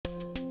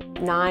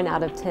9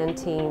 out of 10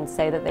 teens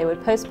say that they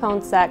would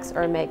postpone sex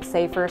or make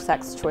safer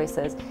sex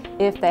choices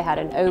if they had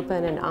an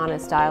open and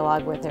honest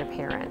dialogue with their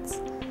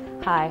parents.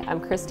 Hi, I'm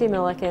Christy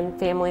Millican,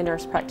 family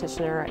nurse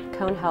practitioner at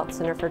Cone Health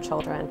Center for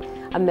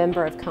Children, a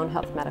member of Cone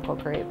Health Medical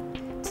Group.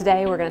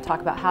 Today we're going to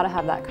talk about how to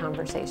have that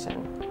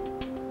conversation.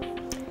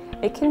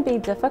 It can be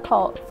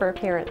difficult for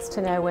parents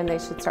to know when they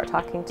should start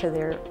talking to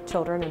their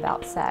children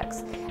about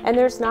sex. And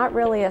there's not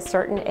really a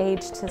certain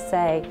age to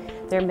say.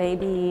 There may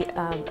be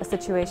a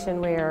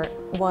situation where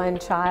one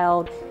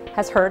child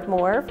has heard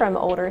more from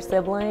older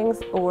siblings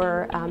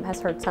or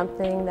has heard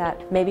something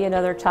that maybe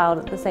another child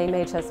at the same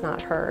age has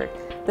not heard.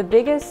 The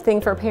biggest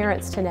thing for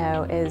parents to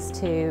know is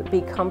to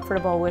be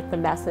comfortable with the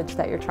message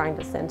that you're trying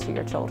to send to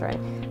your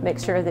children. Make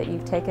sure that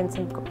you've taken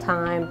some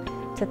time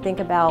to think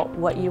about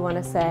what you want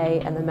to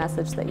say and the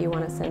message that you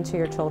want to send to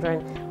your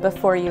children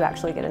before you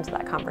actually get into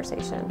that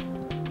conversation.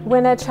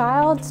 When a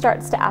child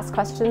starts to ask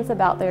questions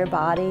about their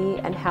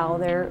body and how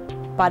their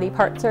body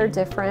parts are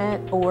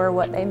different or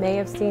what they may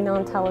have seen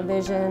on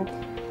television,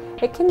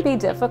 it can be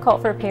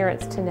difficult for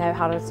parents to know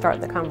how to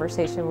start the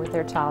conversation with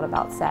their child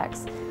about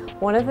sex.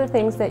 One of the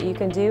things that you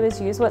can do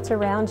is use what's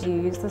around you.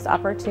 Use those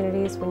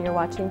opportunities when you're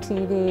watching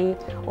TV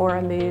or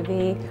a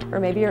movie, or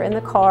maybe you're in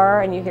the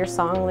car and you hear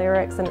song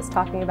lyrics and it's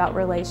talking about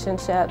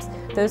relationships.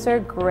 Those are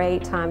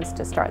great times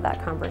to start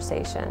that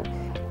conversation.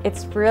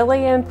 It's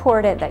really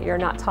important that you're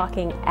not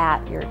talking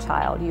at your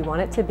child. You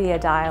want it to be a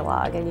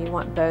dialogue and you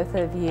want both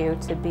of you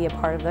to be a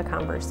part of the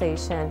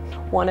conversation.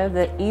 One of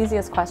the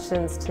easiest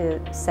questions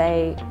to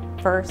say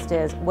first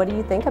is, what do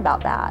you think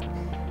about that?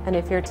 And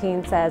if your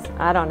teen says,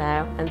 I don't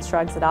know, and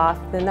shrugs it off,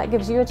 then that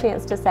gives you a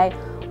chance to say,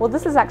 well,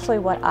 this is actually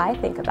what I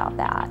think about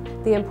that.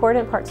 The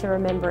important part to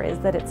remember is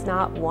that it's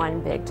not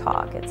one big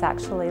talk. It's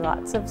actually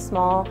lots of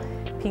small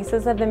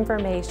pieces of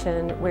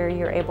information where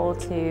you're able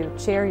to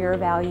share your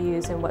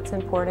values and what's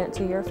important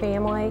to your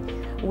family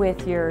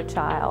with your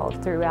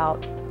child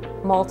throughout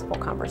multiple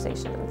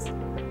conversations.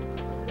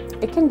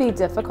 It can be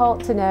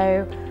difficult to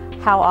know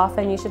how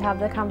often you should have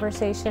the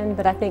conversation,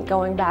 but I think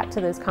going back to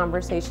those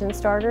conversation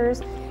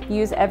starters,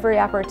 use every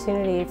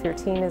opportunity if your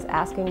teen is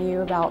asking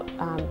you about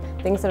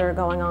things that are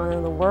going on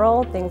in the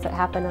world, things that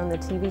happened on the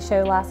TV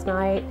show last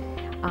night,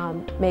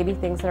 maybe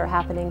things that are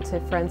happening to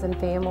friends and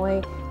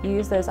family.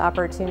 Use those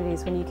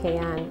opportunities when you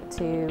can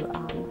to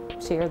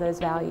share those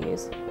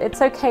values.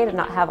 It's okay to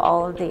not have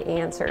all of the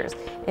answers.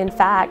 In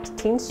fact,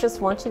 teens just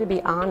want you to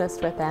be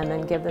honest with them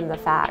and give them the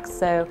facts.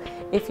 So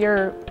if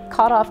you're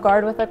caught off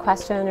guard with a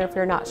question or if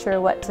you're not sure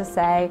what to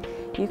say,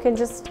 you can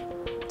just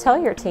tell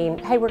your teen,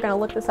 hey, we're going to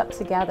look this up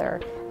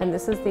together, and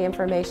this is the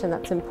information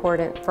that's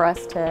important for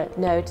us to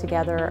know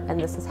together,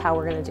 and this is how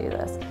we're going to do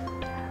this.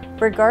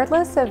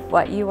 Regardless of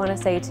what you want to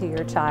say to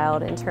your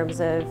child in terms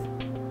of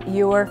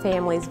your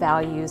family's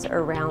values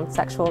around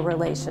sexual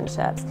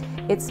relationships,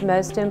 it's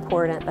most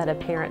important that a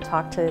parent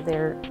talk to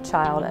their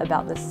child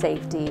about the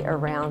safety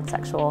around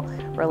sexual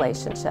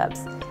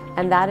relationships.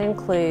 And that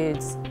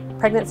includes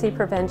pregnancy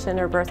prevention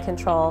or birth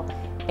control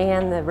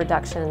and the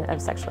reduction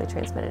of sexually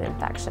transmitted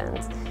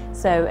infections.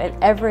 So at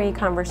every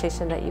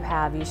conversation that you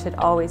have, you should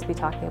always be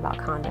talking about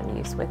condom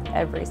use with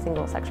every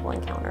single sexual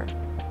encounter.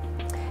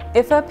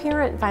 If a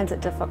parent finds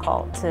it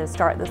difficult to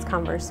start this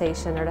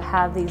conversation or to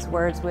have these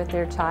words with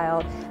their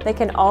child, they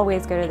can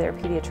always go to their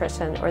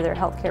pediatrician or their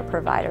healthcare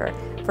provider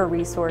for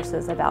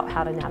resources about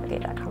how to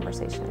navigate that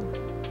conversation.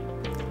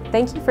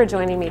 Thank you for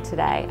joining me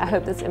today. I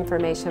hope this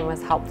information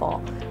was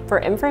helpful. For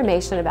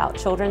information about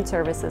children's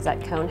services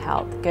at Cone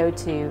Health, go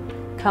to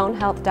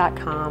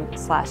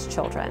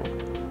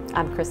conehealth.com/children.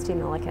 I'm Christy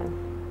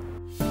Millican.